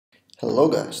Hello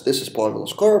guys, this is Laravel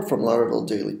Dusk from Laravel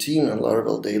Daily Team and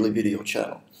Laravel Daily Video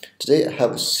Channel. Today I have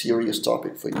a serious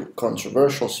topic for you,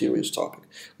 controversial serious topic.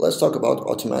 Let's talk about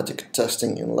automatic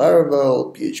testing in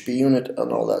Laravel, PHP unit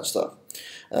and all that stuff.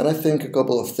 And I think a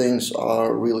couple of things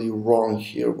are really wrong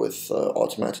here with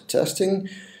automatic testing,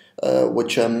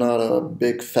 which I'm not a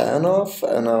big fan of,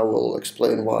 and I will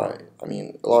explain why. I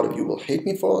mean, a lot of you will hate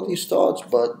me for these thoughts,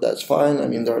 but that's fine. I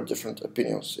mean, there are different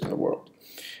opinions in the world.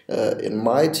 In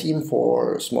my team,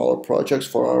 for smaller projects,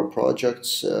 for our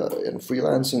projects in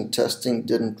freelancing, testing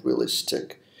didn't really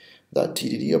stick. That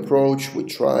TDD approach, we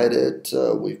tried it,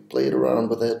 we played around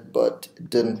with it, but it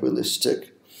didn't really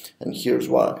stick. And here's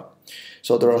why.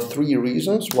 So there are three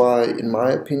reasons why, in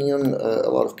my opinion, a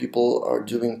lot of people are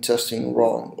doing testing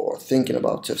wrong or thinking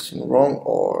about testing wrong,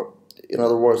 or in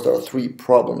other words, there are three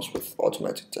problems with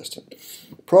automatic testing.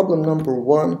 Problem number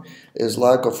one is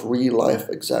lack of real-life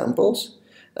examples.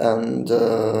 And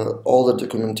all the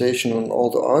documentation and all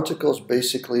the articles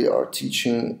basically are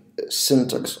teaching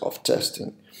syntax of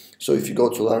testing. So if you go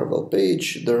to Laravel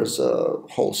page, there's a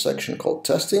whole section called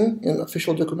testing in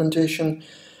official documentation,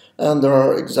 and there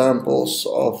are examples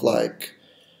of like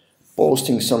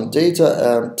posting some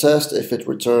data and test if it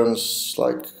returns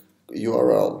like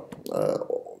URL,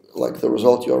 like the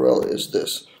result URL is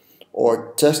this.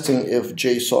 Or testing if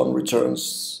JSON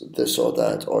returns this or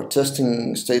that, or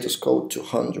testing status code to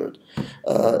 100.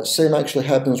 Same actually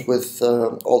happens with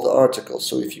all the articles.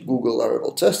 So if you Google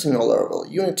Laravel testing or Laravel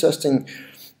unit testing,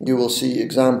 you will see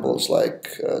examples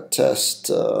like test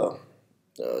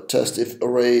if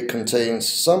array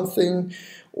contains something,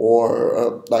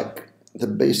 or like the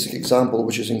basic example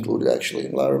which is included actually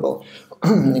in Laravel.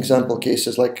 Example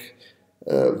cases like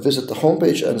visit the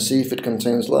homepage and see if it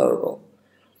contains Laravel.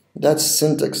 That's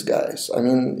syntax, guys. I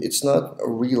mean, it's not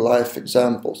real-life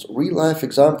examples. Real-life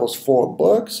examples for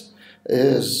bugs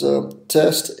is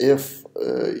test if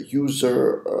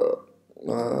user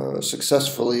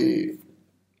successfully,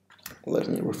 let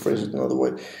me rephrase it another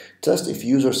way, test if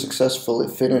user successfully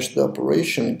finished the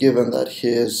operation given that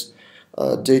his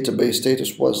database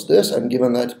status was this, and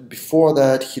given that before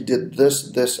that he did this,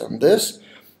 this, and this,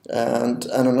 and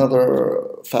another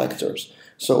factors.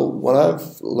 So what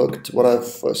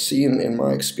I've seen in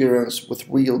my experience with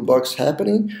real bugs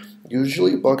happening,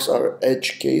 usually bugs are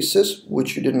edge cases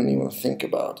which you didn't even think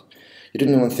about. You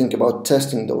didn't even think about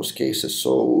testing those cases.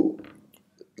 So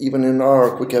even in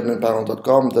our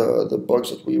quickadminpanel.com, the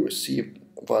bugs that we received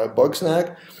via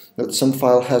Bugsnag, that some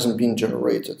file hasn't been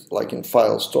generated, like in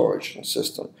file storage and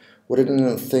system. We didn't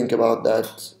even think about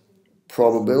that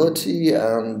probability,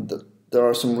 and there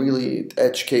are some really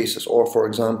edge cases. Or for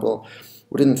example,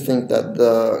 we didn't think that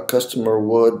the customer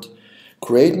would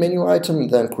create menu item,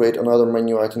 then create another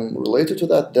menu item related to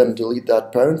that, then delete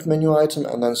that parent menu item,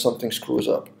 and then something screws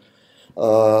up.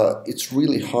 It's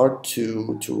really hard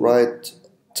to write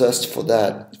tests for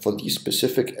that, for these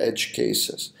specific edge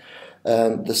cases.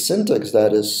 And the syntax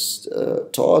that is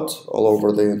taught all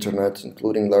over the internet,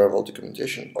 including Laravel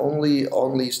documentation, only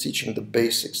is teaching the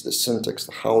basics, the syntax,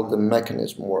 how the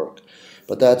mechanism works.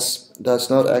 But that's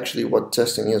not actually what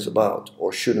testing is about,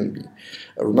 or shouldn't be.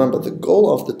 Remember, the goal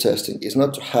of the testing is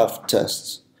not to have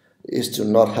tests, is to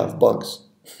not have bugs.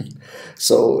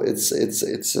 So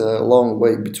it's a long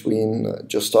way between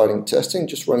just starting testing,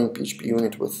 just running PHP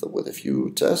unit with a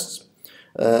few tests,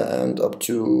 and up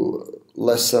to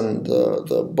lessen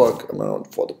the bug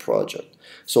amount for the project.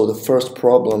 So the first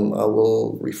problem, I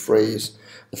will rephrase,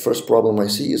 the first problem I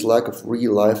see is lack of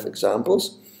real-life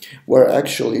examples, where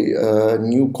actually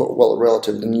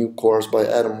relatively new course by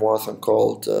Adam Wathan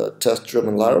called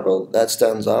Test-Driven Laravel, that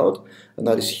stands out, and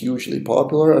that is hugely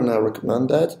popular, and I recommend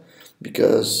that,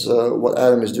 because what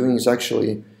Adam is doing is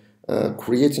actually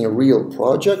creating a real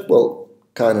project, well,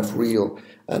 kind of real,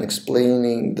 and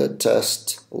explaining the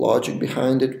test logic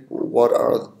behind it. What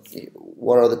are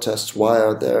the tests? Why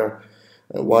are there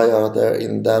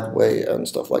in that way, and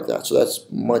stuff like that. So that's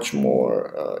much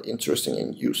more interesting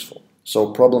and useful.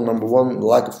 So problem number one,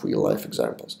 lack of real-life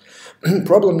examples.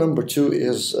 Problem number two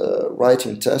is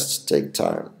writing tests take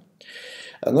time.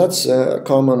 And that's a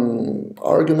common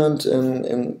argument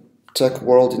in tech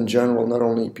world in general, not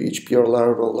only PHP or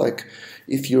Laravel. Like,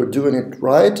 if you're doing it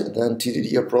right, then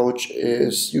TDD approach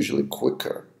is usually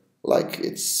quicker. Like,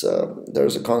 there's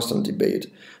a constant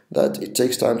debate that it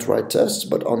takes time to write tests,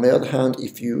 but on the other hand,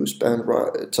 if you spend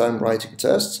time writing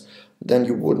tests, then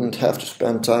you wouldn't have to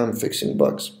spend time fixing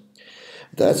bugs.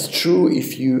 That's true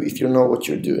if you know what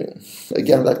you're doing.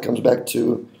 Again, that comes back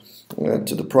to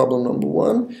the problem number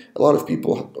one. A lot of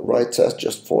people write tests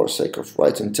just for the sake of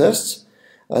writing tests,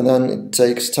 and then it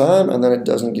takes time, and then it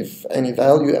doesn't give any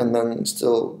value, and then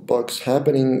still bugs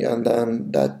happening, and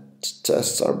then that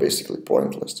tests are basically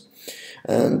pointless.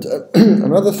 And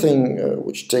another thing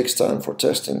which takes time for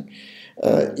testing,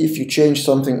 if you change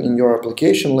something in your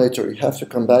application later, you have to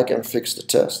come back and fix the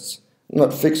tests.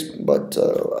 Not fix, but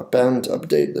append,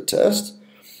 update the test.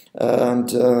 And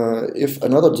if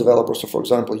another developer, so for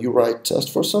example, you write test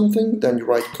for something, then you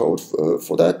write code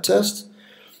for that test,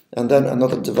 and then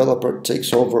another developer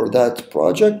takes over that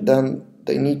project, then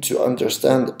they need to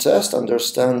understand the test,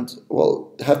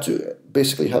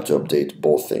 basically have to update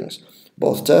both things,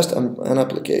 both test and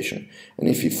application. And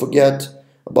if you forget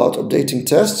about updating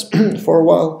tests for a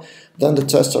while, then the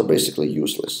tests are basically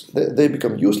useless. They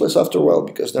become useless after a while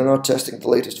because they're not testing the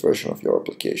latest version of your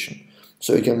application.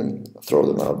 So you can throw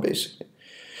them out basically.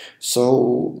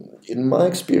 So in my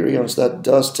experience, that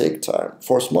does take time.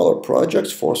 For smaller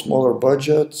projects, for smaller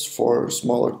budgets, for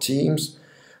smaller teams,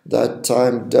 that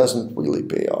time doesn't really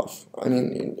pay off. I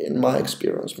mean, in my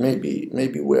experience, maybe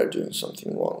we're doing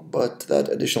something wrong, but that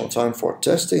additional time for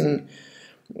testing,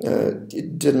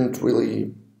 it didn't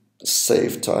really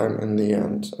save time in the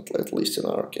end, at least in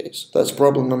our case. That's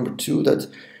problem number 2, that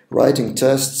writing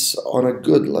tests on a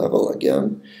good level,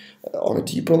 again, on a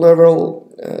deeper level,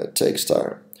 takes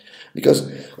time. Because,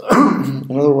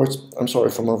 in other words, I'm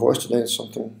sorry for my voice today,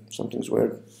 something's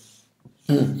weird.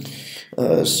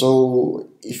 So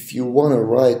if you want to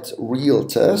write real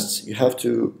tests, you have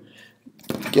to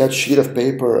get a sheet of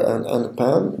paper and a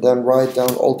pen, then write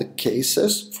down all the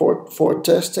cases for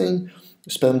testing,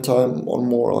 spend time on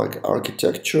more like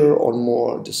architecture, on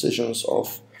more decisions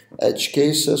of edge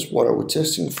cases, what are we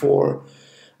testing for,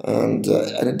 and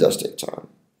it does take time.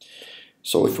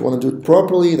 So if you want to do it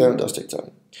properly, then it does take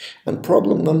time. And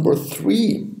problem number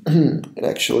 3,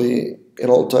 it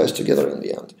all ties together in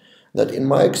the end, that in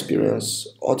my experience,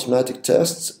 automatic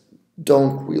tests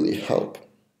don't really help.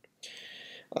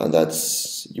 And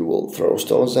that's, you will throw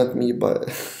stones at me by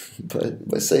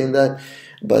saying that,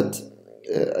 but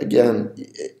again,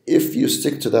 if you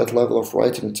stick to that level of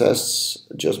writing tests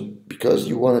just because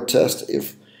you want to test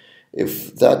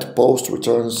if that post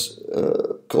returns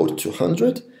code to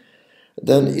 100,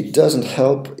 then it doesn't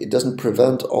help, it doesn't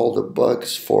prevent all the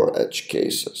bugs for edge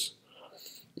cases.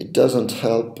 It doesn't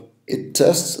help, it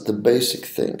tests the basic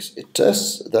things. It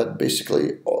tests that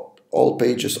basically all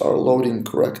pages are loading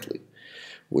correctly,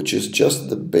 which is just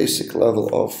the basic level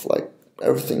of like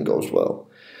everything goes well.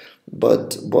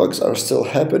 But bugs are still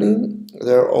happening.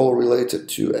 They're all related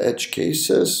to edge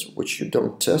cases, which you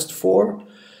don't test for,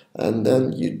 and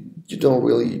then you don't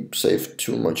really save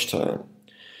too much time.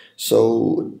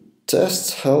 So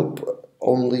tests help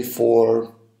only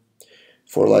for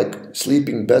like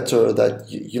sleeping better, that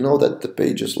you know that the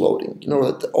page is loading, you know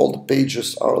that all the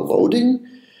pages are loading,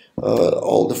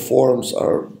 all the forms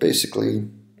are basically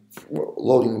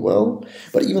loading well.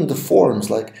 But even the forms,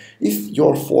 like if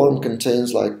your form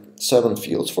contains like 7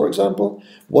 fields, for example,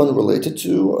 one related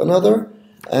to another,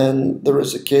 and there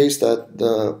is a case that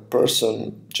the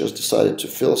person just decided to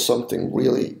fill something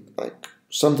really, like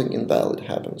something invalid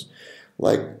happens,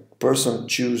 like person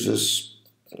chooses,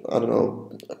 I don't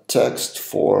know, a text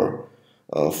for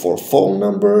phone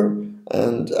number,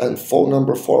 and phone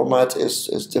number format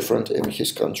is different in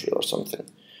his country or something.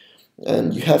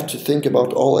 And you have to think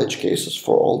about all edge cases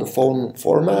for all the phone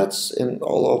formats in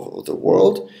all over the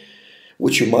world,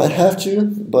 which you might have to,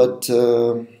 but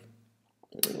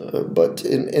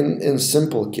in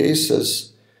simple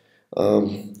cases,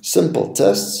 simple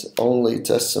tests only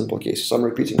test simple cases. I'm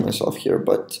repeating myself here,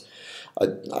 but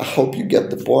I hope you get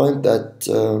the point that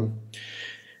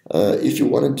if you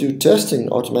want to do testing,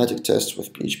 automatic tests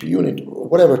with PHP unit,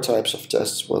 whatever types of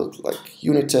tests, well, like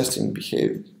unit testing,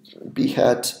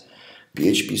 Behat,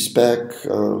 PHP spec,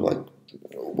 like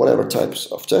whatever types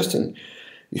of testing,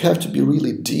 you have to be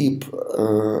really deep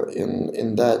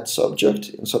in that subject,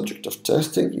 in subject of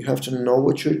testing. You have to know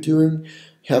what you're doing.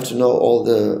 You have to know all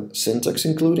the syntax,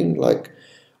 including like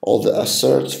all the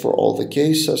asserts for all the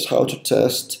cases, how to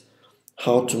test,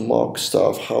 how to mock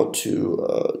stuff, how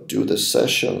to do the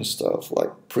session stuff, like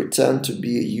pretend to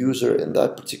be a user in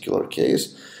that particular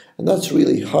case. And that's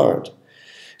really hard.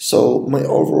 So my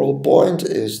overall point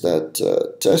is that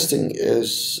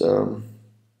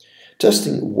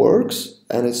testing works,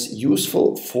 and it's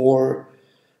useful for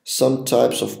some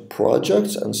types of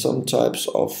projects and some types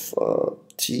of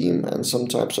team and some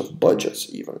types of budgets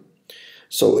even.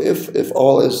 So if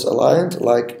all is aligned,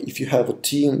 like if you have a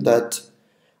team that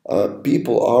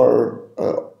people are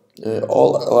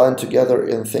all aligned together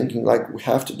in thinking like we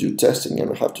have to do testing and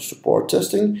we have to support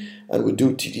testing and we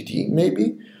do TDD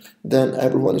maybe, then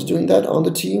everyone is doing that on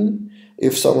the team.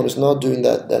 If someone is not doing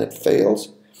that, then it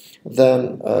fails.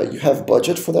 Then you have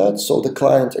budget for that, so the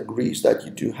client agrees that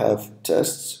you do have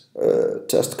test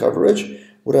coverage,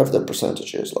 whatever the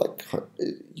percentage is. Like,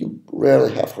 you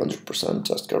rarely have 100%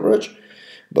 test coverage,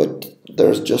 but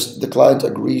there's just the client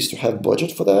agrees to have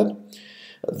budget for that.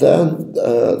 Then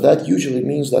that usually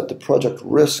means that the project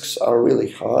risks are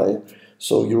really high,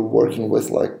 so you're working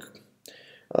with like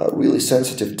really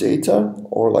sensitive data,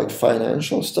 or like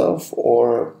financial stuff,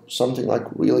 or something like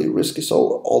really risky,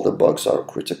 so all the bugs are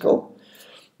critical.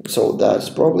 So that's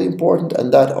probably important,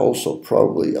 and that also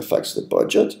probably affects the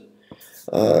budget,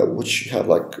 which you have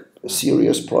like a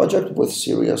serious project with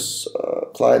serious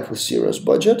client with serious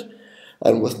budget,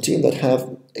 and with team that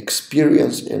have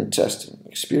experience in testing,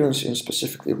 experience in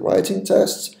specifically writing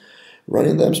tests,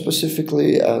 running them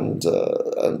specifically, and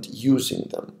using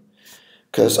them.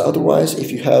 Because otherwise, if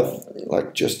you have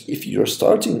like if you're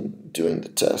starting doing the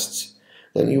tests,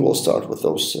 then you will start with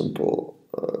those simple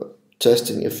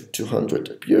testing if 200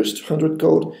 appears, 200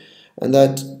 code, and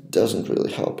that doesn't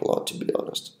really help a lot, to be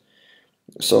honest.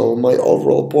 So my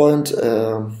overall point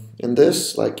in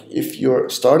this, like, if you're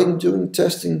starting doing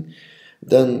testing,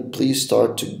 then please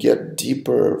start to get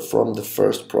deeper from the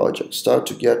first project. Start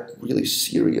to get really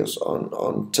serious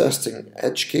on testing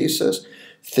edge cases,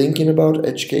 thinking about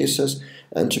edge cases.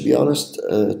 And to be honest,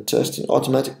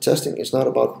 automatic testing is not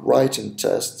about writing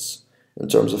tests in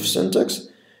terms of syntax.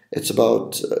 It's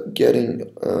about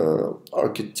getting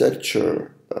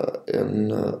architecture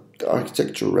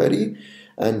ready,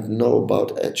 and know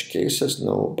about edge cases,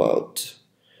 know about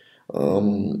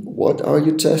what are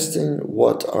you testing,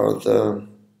 what are the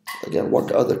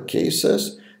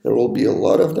cases. There will be a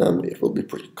lot of them. It will be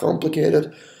pretty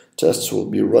complicated. Tests will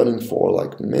be running for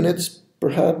like minutes,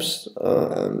 perhaps,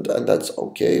 and that's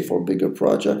okay for bigger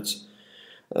projects.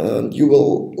 You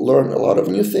will learn a lot of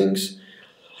new things,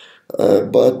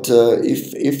 but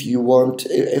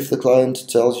if the client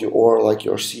tells you, or like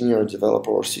your senior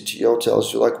developer or CTO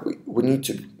tells you, like, we need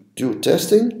to do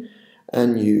testing,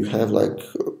 and you have like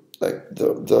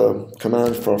the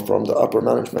command from the upper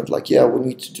management, like, yeah, we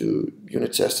need to do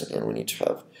unit testing and we need to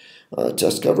have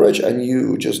test coverage, and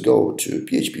you just go to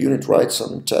PHP unit, write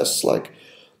some tests, like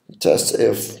test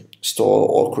if store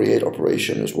or create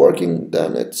operation is working,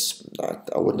 then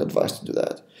I wouldn't advise to do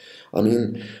that. I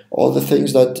mean, all the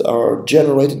things that are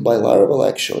generated by Laravel,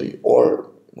 actually, or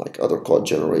like other code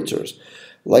generators,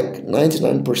 like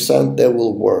 99% they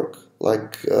will work.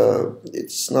 Like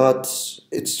it's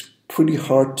pretty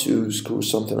hard to screw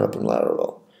something up in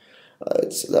Laravel.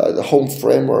 It's the home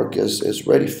framework is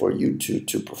ready for you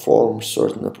to perform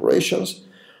certain operations,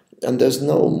 and there's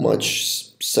no much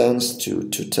sense to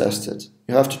test it.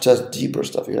 You have to test deeper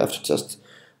stuff. You have to test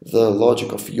the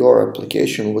logic of your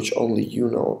application, which only you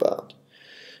know about.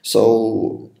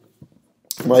 So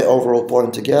my overall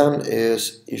point again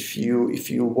is, if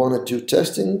you want to do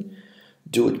testing,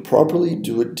 do it properly,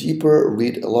 do it deeper,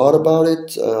 read a lot about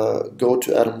it, go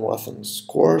to Adam Wathan's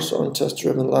course on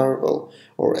test-driven Laravel,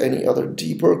 or any other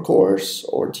deeper course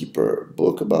or deeper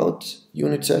book about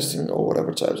unit testing or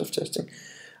whatever types of testing,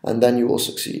 and then you will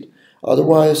succeed.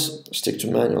 Otherwise, stick to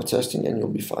manual testing and you'll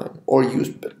be fine. Or use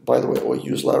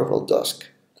Laravel Dusk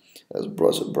as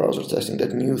browser testing,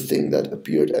 that new thing that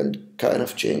appeared and kind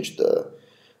of changed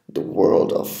the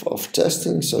world of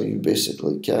testing. So you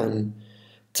basically can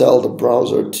tell the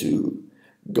browser to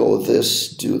go this,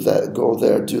 do that, go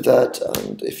there, do that,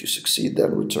 and if you succeed,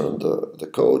 then return the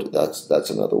code.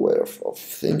 That's another way of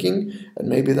thinking, and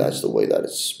maybe that's the way that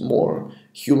it's more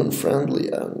human friendly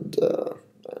and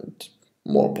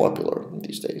more popular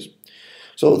these days.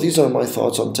 So these are my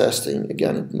thoughts on testing.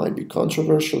 Again, it might be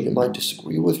controversial. You might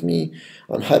disagree with me.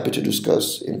 I'm happy to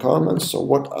discuss in comments. So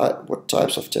what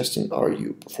types of testing are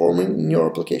you performing in your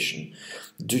application?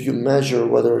 Do you measure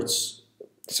whether it's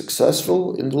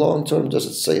successful in the long term? Does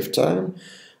it save time?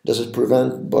 Does it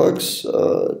prevent bugs?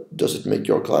 Does it make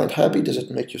your client happy? Does it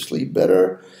make you sleep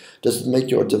better? Does it make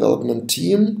your development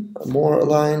team more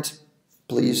aligned?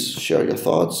 Please share your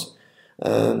thoughts,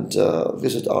 and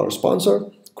visit our sponsor,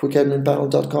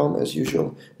 quickadminpanel.com, as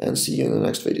usual, and see you in the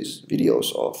next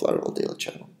videos of Laravel Daily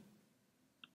Channel.